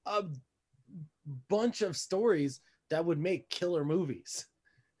have a bunch of stories that would make killer movies.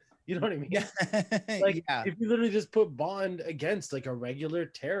 You know what I mean? Yeah. Like yeah. if you literally just put Bond against like a regular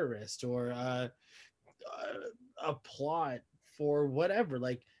terrorist or a plot for whatever,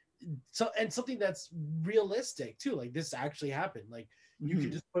 like and something that's realistic too. Like this actually happened. Like you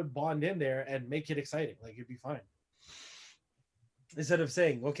could just put Bond in there and make it exciting. Like it'd be fine. Instead of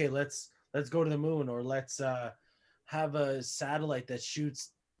saying, okay, let's go to the moon, or let's have a satellite that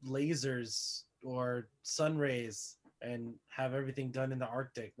shoots lasers or sun rays and have everything done in the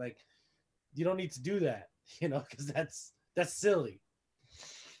Arctic. Like you don't need to do that, because that's silly.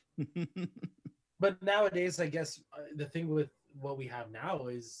 But nowadays, I guess the thing with what we have now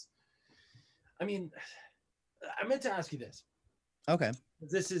is, I mean, I meant to ask you this. Okay.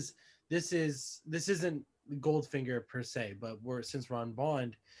 This isn't Goldfinger per se, but since we're on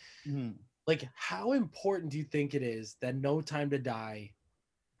Bond, like how important do you think it is that No Time to Die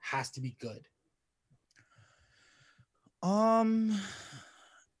has to be good?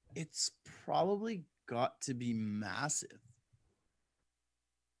 It's probably got to be massive.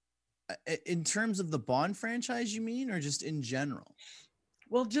 In terms of the Bond franchise, you mean, or just in general?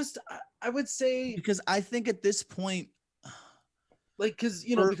 Well, just I would say, because I think at this point, like, because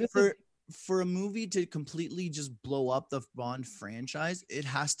for a movie to completely just blow up the Bond franchise, it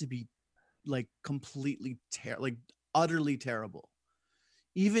has to be like completely like utterly terrible.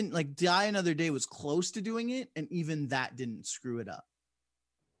 Even like Die Another Day was close to doing it, and even that didn't screw it up.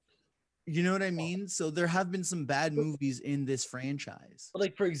 You know what I mean? So there have been some bad movies in this franchise.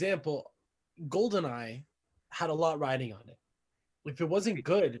 Like, for example, GoldenEye had a lot riding on it. If it wasn't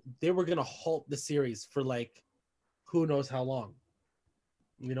good, they were going to halt the series for like who knows how long.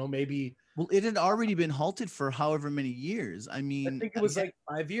 Maybe. Well, it had already been halted for however many years. I mean, I think it was like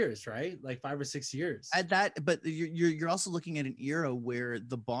 5 years, right? Like 5 or 6 years. At that, but you're also looking at an era where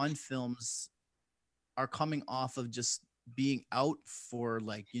the Bond films are coming off of just being out for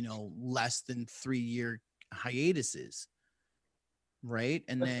like, less than 3-year hiatuses. Right.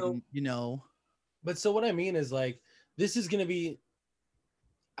 And then, But so what I mean is like, this is going to be,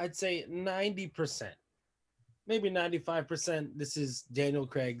 I'd say 90%, maybe 95%. This is Daniel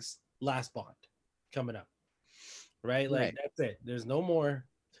Craig's last Bond coming up. Right. Like That's it. There's no more.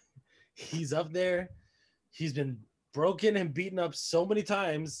 He's up there. He's been broken and beaten up so many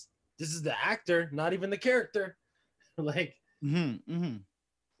times. This is the actor, not even the character. Like, and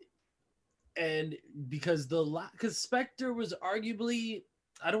because Spectre was arguably,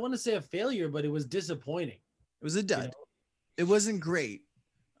 I don't want to say a failure, but it was disappointing. It was a dud. It wasn't great.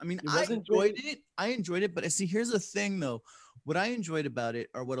 I mean, I enjoyed it, but see, here's the thing though. What I enjoyed about it,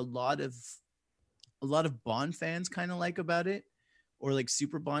 or what a lot of Bond fans kind of like about it, or like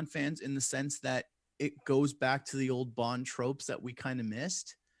super Bond fans, in the sense that it goes back to the old Bond tropes that we kind of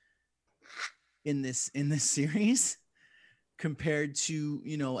missed in this series, compared to,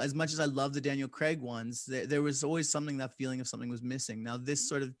 as much as I love the Daniel Craig ones, there was always that feeling of something was missing. Now this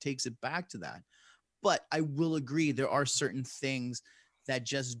sort of takes it back to that, but I will agree there are certain things that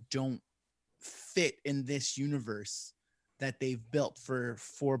just don't fit in this universe that they've built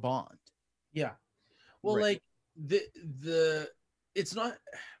for Bond. Yeah. Well, right. Like the it's not,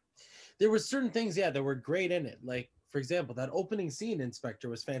 there were certain things, that were great in it. Like, for example, that opening scene in Spectre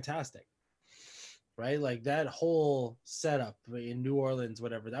was fantastic. Right? Like that whole setup in New Orleans,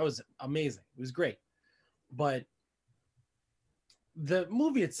 whatever, that was amazing. It was great. But the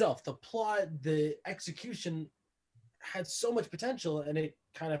movie itself, the plot, the execution had so much potential, and it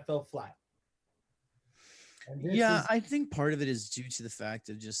kind of fell flat. Yeah, I think part of it is due to the fact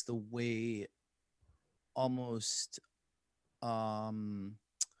of just the way almost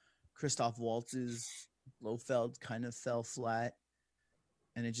Christoph Waltz's Blofeld kind of fell flat,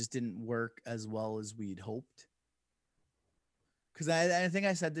 and it just didn't work as well as we'd hoped. Because I think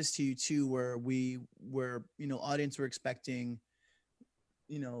I said this to you too, where we were, audience were expecting,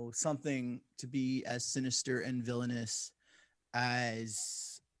 something to be as sinister and villainous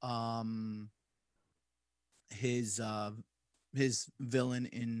as his villain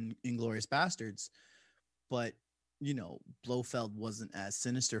in Inglourious Bastards, but Blofeld wasn't as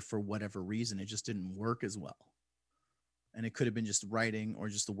sinister for whatever reason. It just didn't work as well, and it could have been just writing or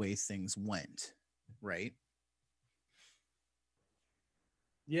just the way things went, right?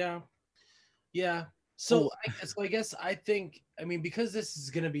 Yeah. So I guess I think, I mean, because this is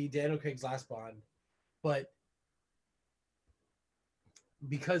going to be Daniel Craig's last Bond, but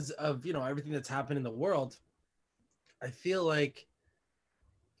because of everything that's happened in the world, I feel like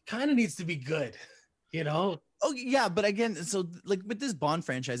kind of needs to be good, Oh yeah, but again, so like with this Bond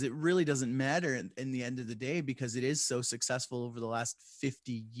franchise, it really doesn't matter in the end of the day because it is so successful over the last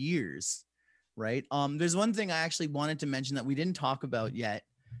 50 years, right? There's one thing I actually wanted to mention that we didn't talk about yet,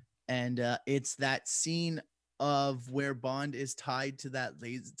 and it's that scene of where Bond is tied to that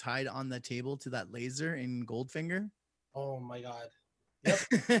laser, tied on the table to that laser in Goldfinger. Oh my god. Yep.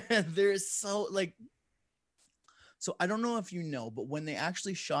 There's so I don't know if you know, but when they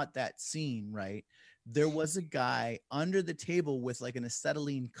actually shot that scene, right, there was a guy under the table with like an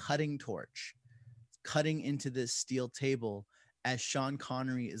acetylene cutting torch, cutting into this steel table as Sean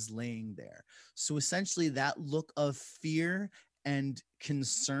Connery is laying there. So essentially that look of fear and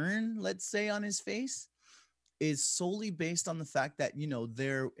concern, let's say, on his face is solely based on the fact that,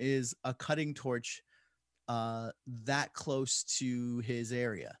 there is a cutting torch that close to his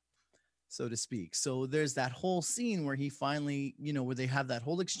area, so to speak. So there's that whole scene where he finally, where they have that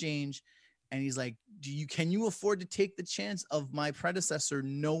whole exchange and he's like, can you afford to take the chance of my predecessor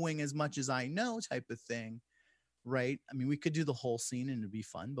knowing as much as I know, type of thing, right? I mean, we could do the whole scene and it'd be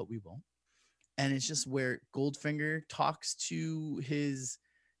fun, but we won't. And it's just where Goldfinger talks to his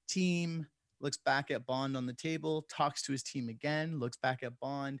team, looks back at Bond on the table, talks to his team again, looks back at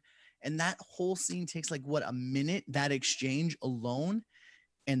Bond. And that whole scene takes like, a minute, that exchange alone.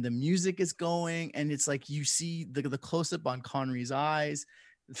 And the music is going, and it's like you see the close-up on Connery's eyes,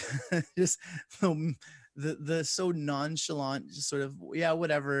 just the so nonchalant, just sort of, yeah,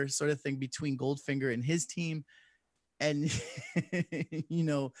 whatever sort of thing between Goldfinger and his team. And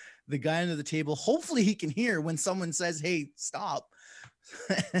the guy under the table, hopefully he can hear when someone says, hey, stop.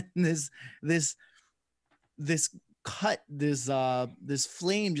 And this cut, this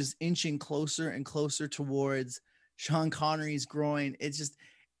flame just inching closer and closer towards Sean Connery's groin.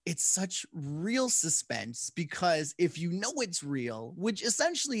 It's such real suspense, because if you know it's real, which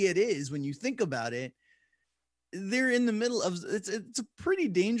essentially it is when you think about it, they're in the middle of it's a pretty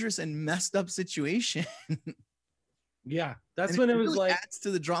dangerous and messed up situation. Yeah, that's when it was really like adds to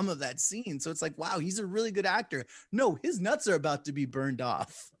the drama of that scene. So it's like, wow, he's a really good actor. No, his nuts are about to be burned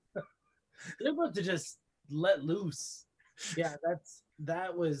off. They're about to just let loose. Yeah, that's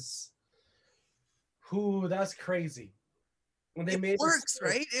crazy. When they made works,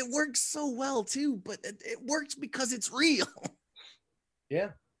 right? It works so well too, but it works because it's real. Yeah.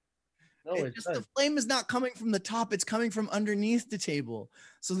 No, the flame is not coming from the top, it's coming from underneath the table.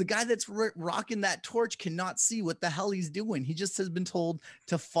 So the guy that's rocking that torch cannot see what the hell he's doing. He just has been told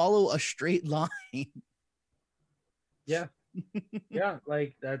to follow a straight line. Yeah. Yeah,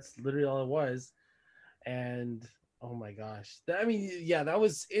 like that's literally all it was. And oh my gosh. I mean, yeah, that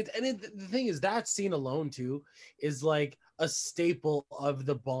was it. And the thing is, that scene alone too is like a staple of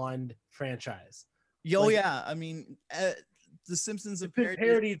the Bond franchise. Yeah. I mean, The Simpsons have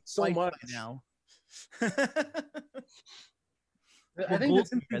parodied so much now. I think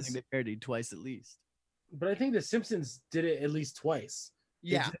they parodied twice at least. But I think The Simpsons did it at least twice.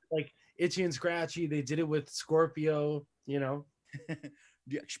 Yeah. Like Itchy and Scratchy, they did it with Scorpio, Do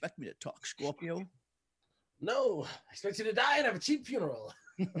you expect me to talk Scorpio? No, I expect you to die and have a cheap funeral.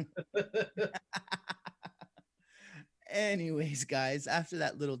 Anyways, guys, after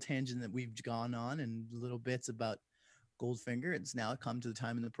that little tangent that we've gone on and little bits about Goldfinger, it's now come to the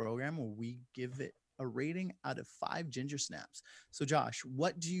time in the program where we give it a rating out of 5 ginger snaps. So Josh,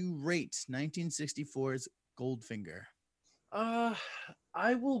 what do you rate 1964's Goldfinger? I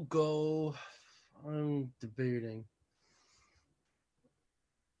will go, I'm debating.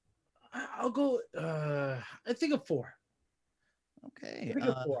 I'll go I think a 4. Okay. I think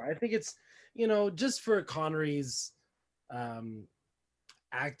a 4. I think it's, just for Connery's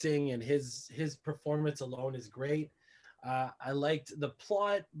acting and his performance alone is great. I liked the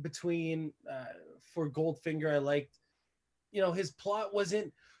plot between for Goldfinger. I liked his plot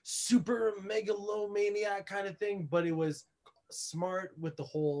wasn't super megalomaniac kind of thing, but it was smart with the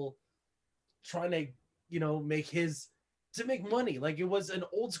whole trying to, make money. Like it was an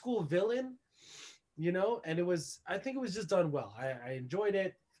old school villain, and I think it was just done well. I enjoyed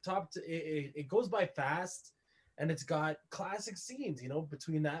it. It goes by fast, and it's got classic scenes,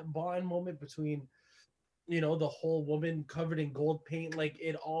 between that Bond moment, between the whole woman covered in gold paint, like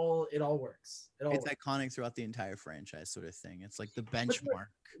it all works. It's iconic throughout the entire franchise, sort of thing. It's like the benchmark.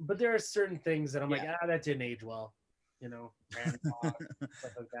 But there are certain things that I'm like, that didn't age well, man talk,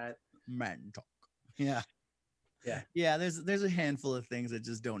 stuff like that. Man talk. Yeah. There's a handful of things that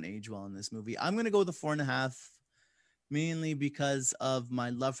just don't age well in this movie. I'm gonna go with the 4.5, mainly because of my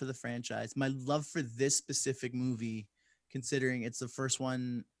love for the franchise, my love for this specific movie, considering it's the first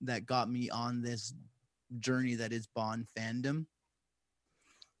one that got me on this journey that is Bond fandom.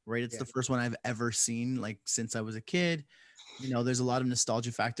 Right, it's the first one I've ever seen, like since I was a kid. There's a lot of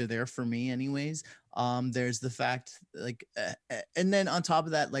nostalgia factor there for me, anyways. There's the fact, like, and then on top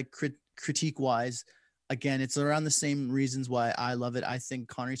of that, like critique wise, again, it's around the same reasons why I love it. I think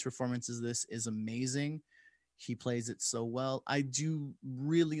Connery's performance as this is amazing. He plays it so well. I do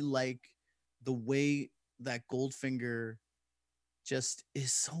really like the way that Goldfinger just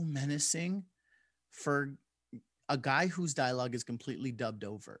is so menacing for a guy whose dialogue is completely dubbed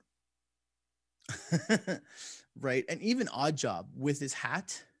over. Right. And even Oddjob with his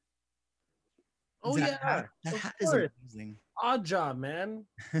hat. Oh, that hat is amazing. Oddjob, man.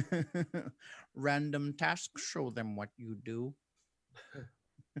 Random task, show them what you do.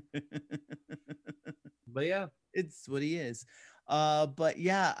 But yeah, it's what he is. But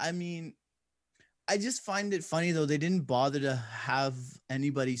yeah, I mean, I just find it funny though, they didn't bother to have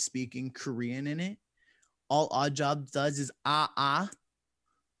anybody speaking Korean in it. All Oddjob does is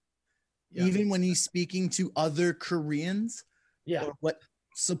even when he's speaking to other Koreans, or what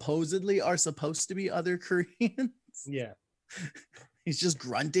supposedly are supposed to be other Koreans. Yeah. He's just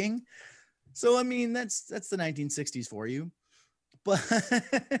grunting. So I mean, that's the 1960s for you. But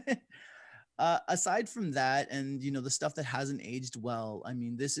aside from that, and the stuff that hasn't aged well, I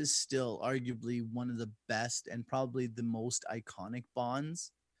mean, this is still arguably one of the best and probably the most iconic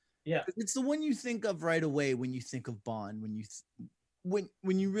Bonds. Yeah, it's the one you think of right away when you think of Bond,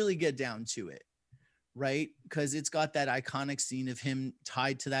 when you really get down to it, right? Because it's got that iconic scene of him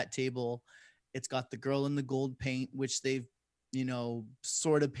tied to that table. It's got the girl in the gold paint, which they've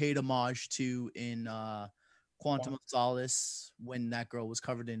sort of paid homage to in Quantum of Solace, when that girl was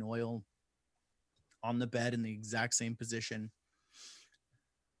covered in oil on the bed in the exact same position.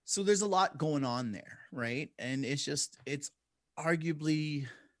 So there's a lot going on there, right? And it's arguably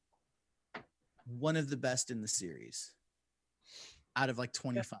one of the best in the series out of like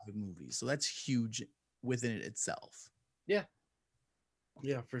 25 movies. So that's huge within it itself. Yeah,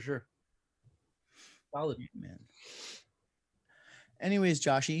 for sure. Solid, man. Anyways,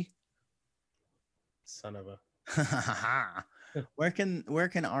 Joshy, son of a where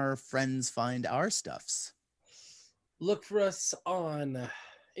can our friends find our stuffs? Look for us on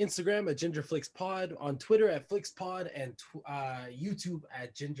Instagram at GingerFlixPod, on Twitter at FlixPod, and YouTube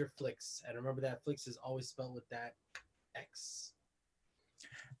at GingerFlix. And remember that Flix is always spelled with that X.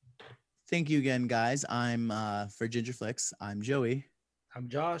 Thank you again, guys. I'm for GingerFlix. I'm Joey. I'm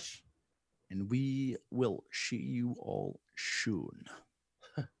Josh. And we will see you all soon.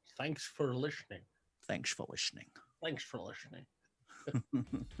 Thanks for listening. Thanks for listening. Thanks for listening.